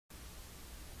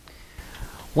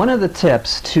One of the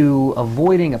tips to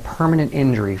avoiding a permanent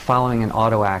injury following an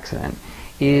auto accident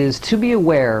is to be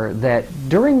aware that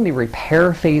during the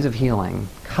repair phase of healing,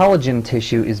 collagen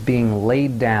tissue is being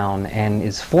laid down and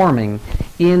is forming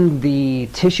in the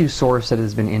tissue source that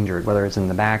has been injured, whether it's in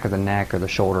the back or the neck or the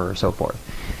shoulder or so forth.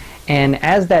 And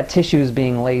as that tissue is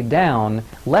being laid down,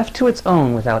 left to its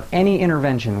own without any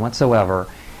intervention whatsoever,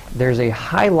 there's a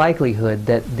high likelihood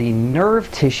that the nerve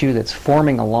tissue that's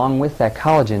forming along with that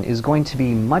collagen is going to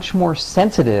be much more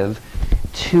sensitive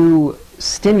to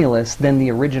stimulus than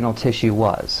the original tissue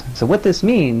was. So what this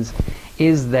means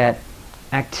is that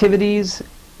activities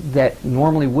that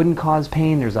normally wouldn't cause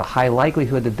pain, there's a high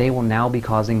likelihood that they will now be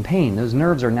causing pain. Those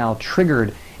nerves are now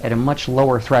triggered at a much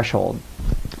lower threshold.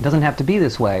 It doesn't have to be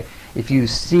this way. If you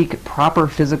seek proper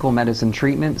physical medicine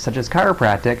treatment, such as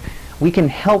chiropractic, we can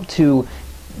help to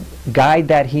guide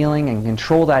that healing and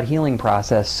control that healing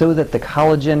process so that the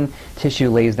collagen tissue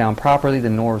lays down properly, the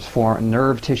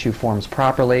nerve tissue forms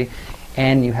properly,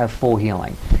 and you have full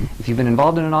healing. If you've been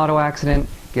involved in an auto accident,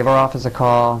 give our office a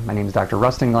call. My name is Dr.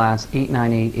 Rustin,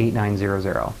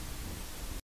 898-8900.